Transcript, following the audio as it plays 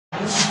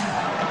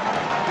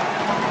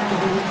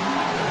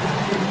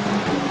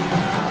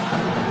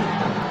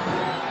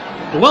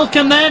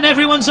Welcome then,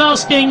 everyone's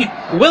asking,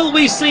 will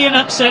we see an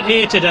upset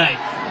here today?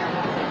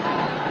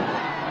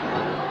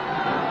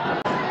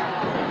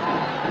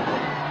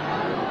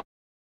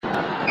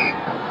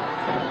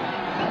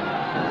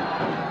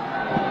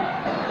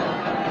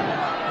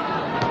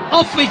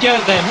 Off we go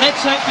then,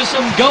 let's hope for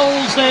some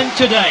goals then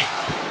today.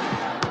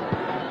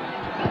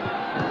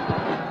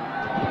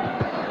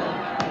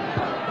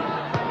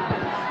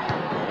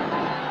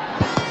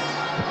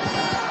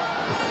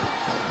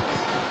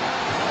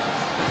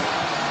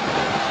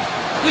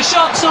 The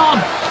shot's on.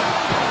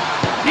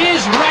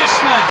 Here's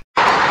Rashford.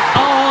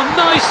 Oh,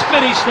 nice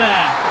finish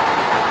there.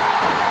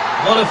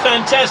 What a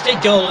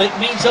fantastic goal. It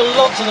means a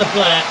lot to the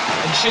player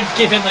and should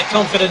give him the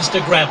confidence to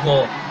grab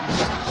more.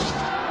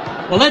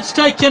 Well, let's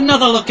take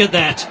another look at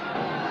that.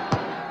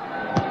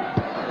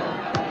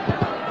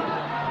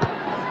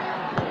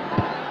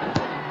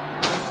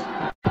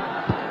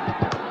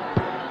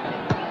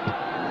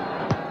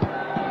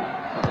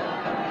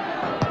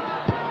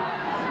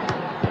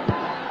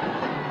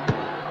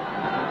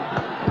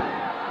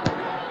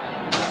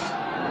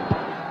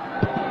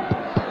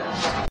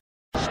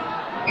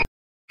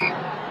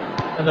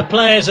 And the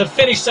players have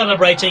finished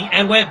celebrating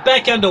and we're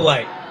back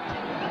underway.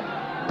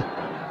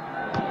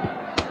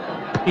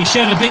 He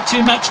showed a bit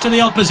too much to the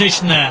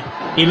opposition there.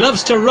 He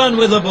loves to run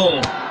with the ball.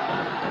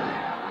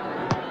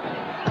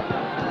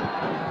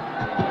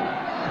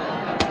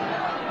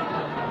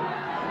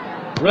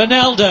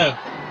 Ronaldo.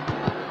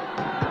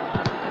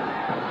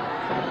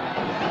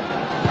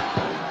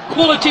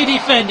 Quality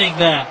defending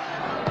there.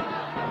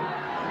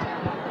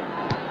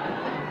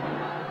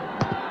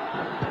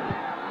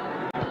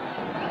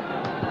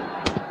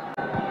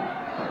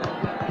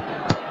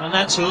 And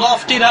that's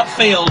lofted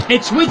upfield.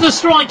 It's with the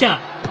striker.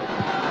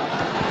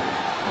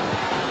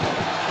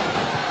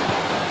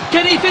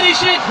 Can he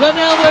finish it?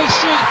 Ronaldo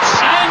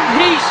shoots.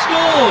 And he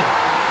scored.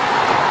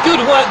 Good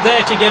work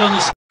there to get on the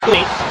score.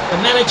 The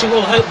manager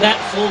will hope that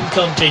form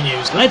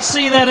continues. Let's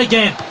see that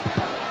again.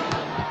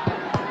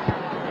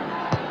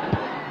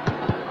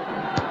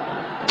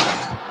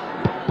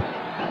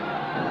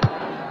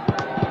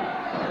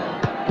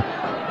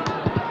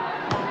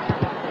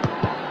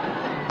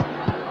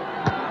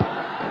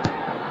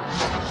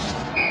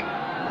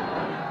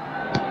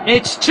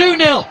 It's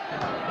 2-0.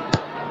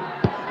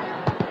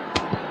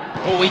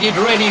 Oh, we did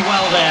really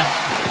well there.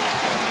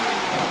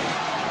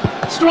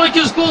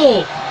 Striker's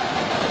ball.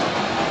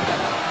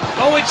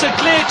 Oh, it's a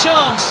clear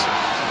chance.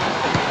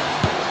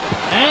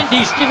 And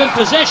he's given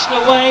possession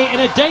away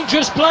in a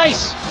dangerous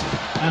place.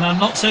 And I'm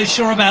not so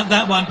sure about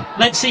that one.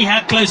 Let's see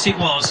how close it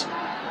was.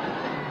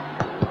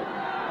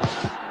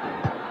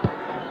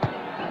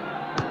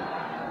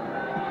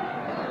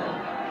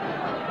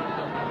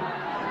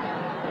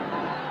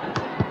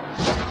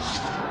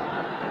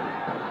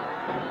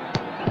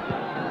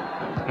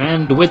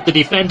 And with the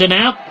defender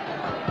now.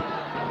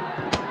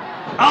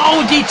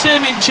 Oh,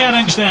 determined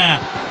challenge there.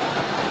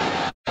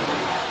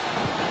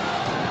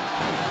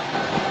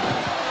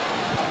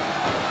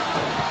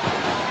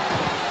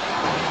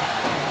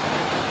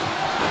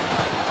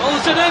 Oh,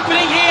 there's an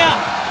opening here.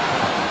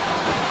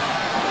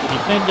 The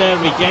defender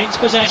regains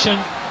possession.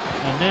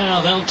 And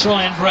now they'll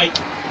try and break.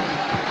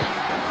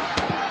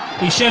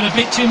 He showed a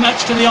bit too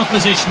much to the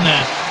opposition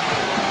there.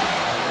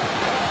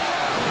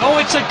 Oh,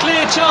 it's a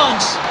clear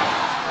chance.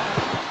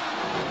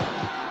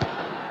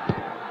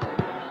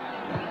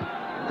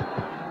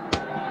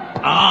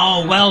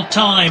 Oh, well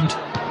timed.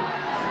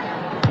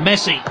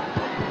 Messi.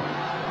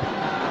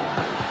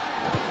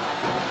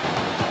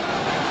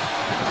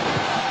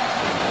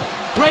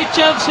 Great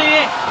chance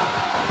here.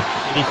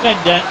 The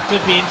defender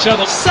could be in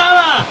trouble.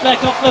 Salah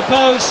back off the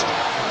post.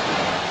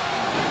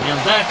 And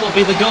that'll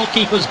be the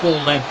goalkeeper's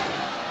ball then.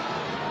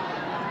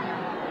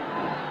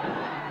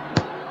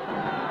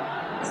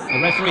 The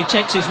referee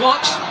checks his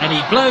watch and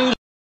he blows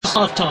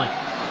half time.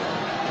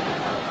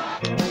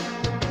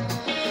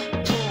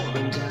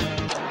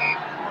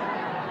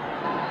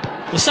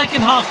 The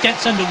second half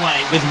gets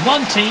underway with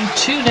one team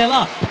 2-0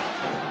 up.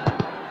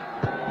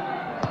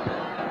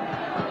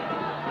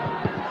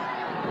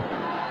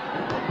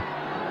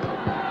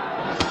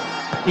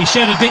 He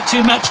showed a bit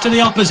too much to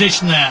the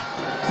opposition there.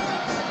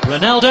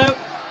 Ronaldo.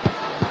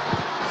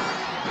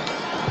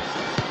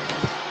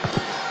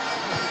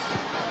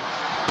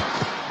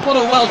 What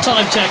a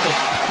well-timed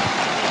tackle.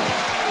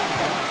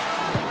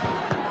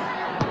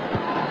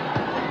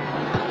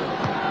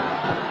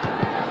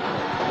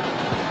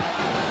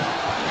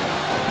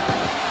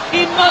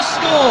 He must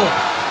score!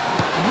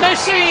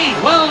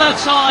 Messi! Well,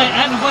 that's high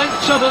and won't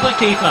trouble the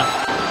keeper.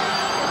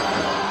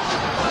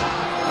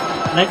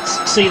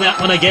 Let's see that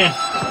one again.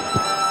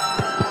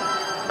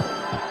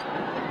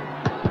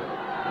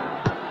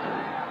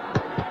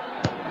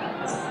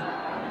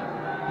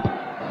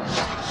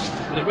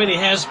 But it really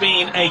has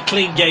been a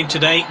clean game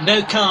today.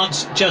 No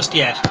cards just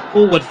yet.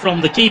 Forward from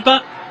the keeper.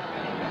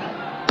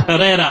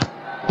 Herrera.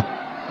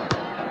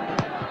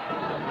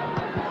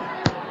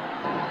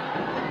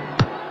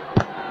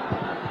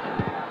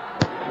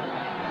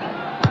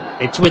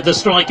 It's with the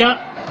striker.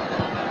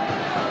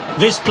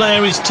 This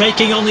player is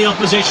taking on the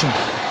opposition.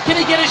 Can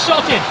he get a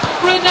shot in?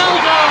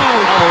 Ronaldo!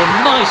 Oh,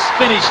 nice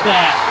finish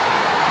there.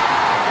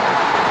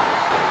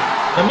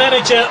 The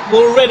manager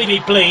will really be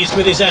pleased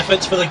with his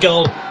efforts for the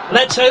goal.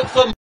 Let's hope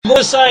for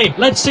more save.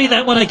 Let's see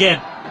that one again.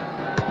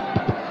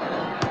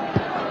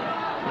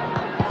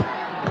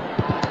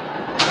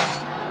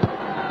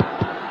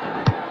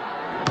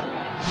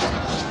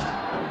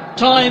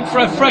 Time for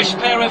a fresh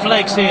pair of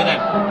legs here then.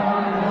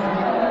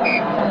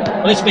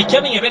 Well, it's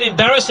becoming a bit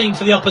embarrassing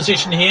for the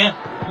opposition here.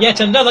 Yet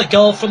another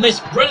goal from this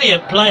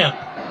brilliant player.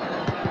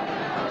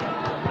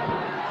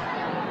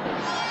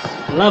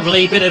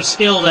 Lovely bit of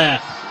skill there.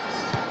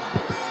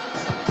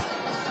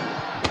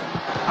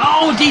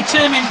 Oh,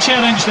 determined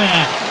challenge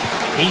there.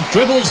 He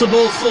dribbles the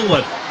ball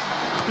forward.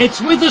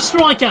 It's with the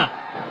striker.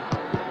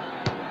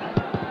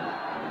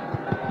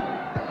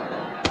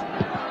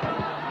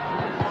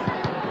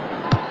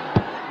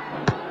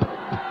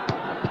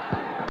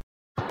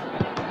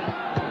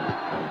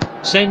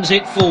 Sends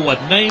it forward.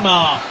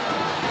 Neymar.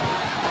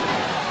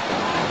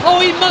 Oh,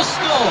 he must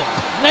score.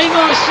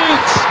 Neymar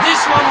shoots.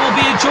 This one will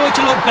be a joy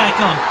to look back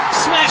on.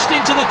 Smashed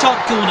into the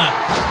top corner.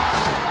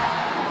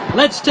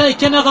 Let's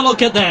take another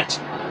look at that.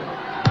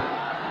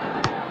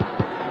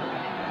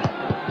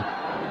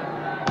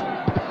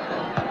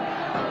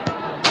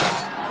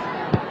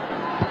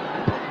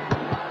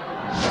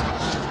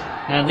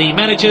 And the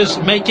manager's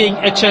making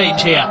a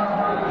change here.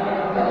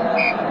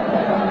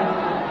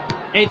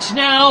 It's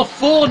now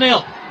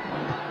 4-0.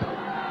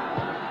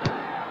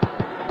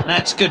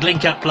 That's good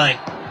link-up play.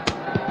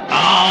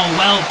 Oh,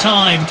 well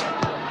timed.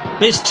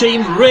 This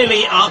team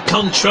really are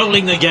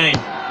controlling the game.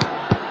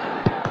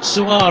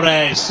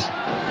 Suarez.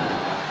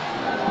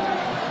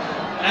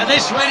 And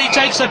this really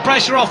takes the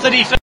pressure off the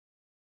defence.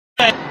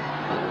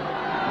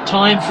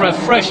 Time for a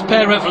fresh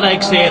pair of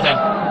legs here then.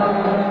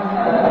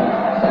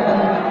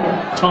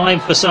 Time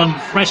for some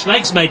fresh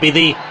legs maybe.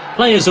 The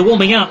players are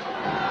warming up.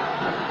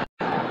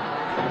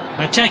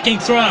 Attacking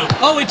throw.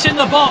 Oh, it's in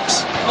the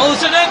box. Oh,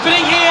 there's an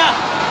opening here.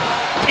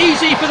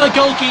 Easy for the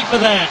goalkeeper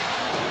there.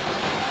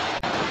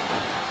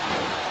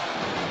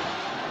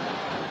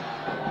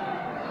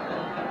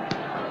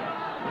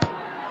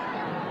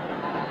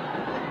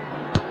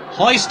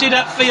 Hoisted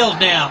upfield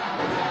now.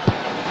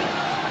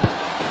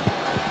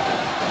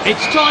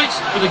 It's tight,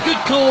 but a good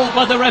call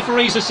by the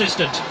referee's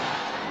assistant.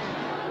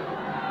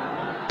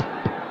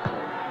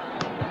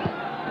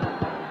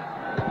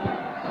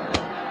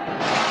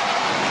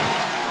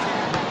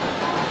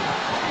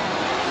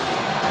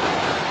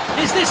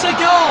 Is this a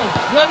goal?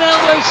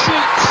 Ronaldo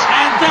shoots,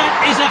 and that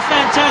is a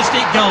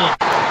fantastic goal.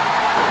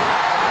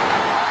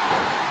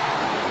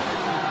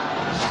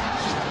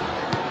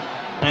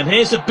 And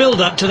here's a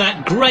build-up to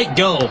that great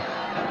goal.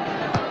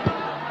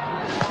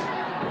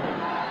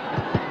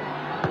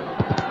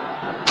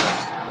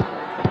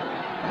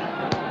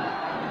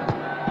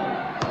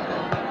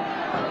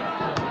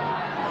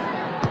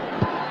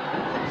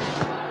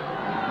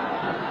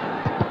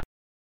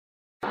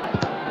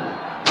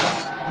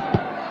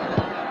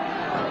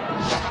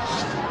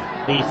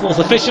 The fourth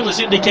official has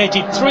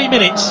indicated 3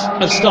 minutes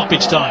of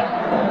stoppage time.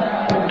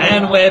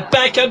 And we're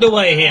back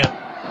underway here.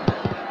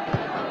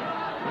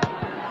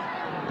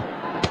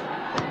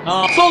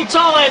 Oh, full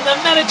time, the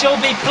manager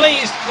will be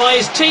pleased by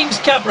his team's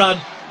cup run.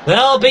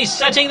 They'll be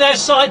setting their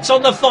sights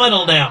on the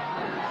final now.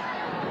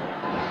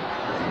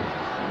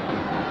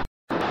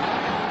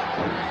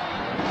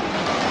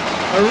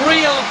 A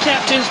real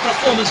captain's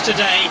performance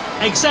today,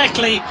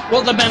 exactly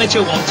what the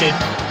manager wanted.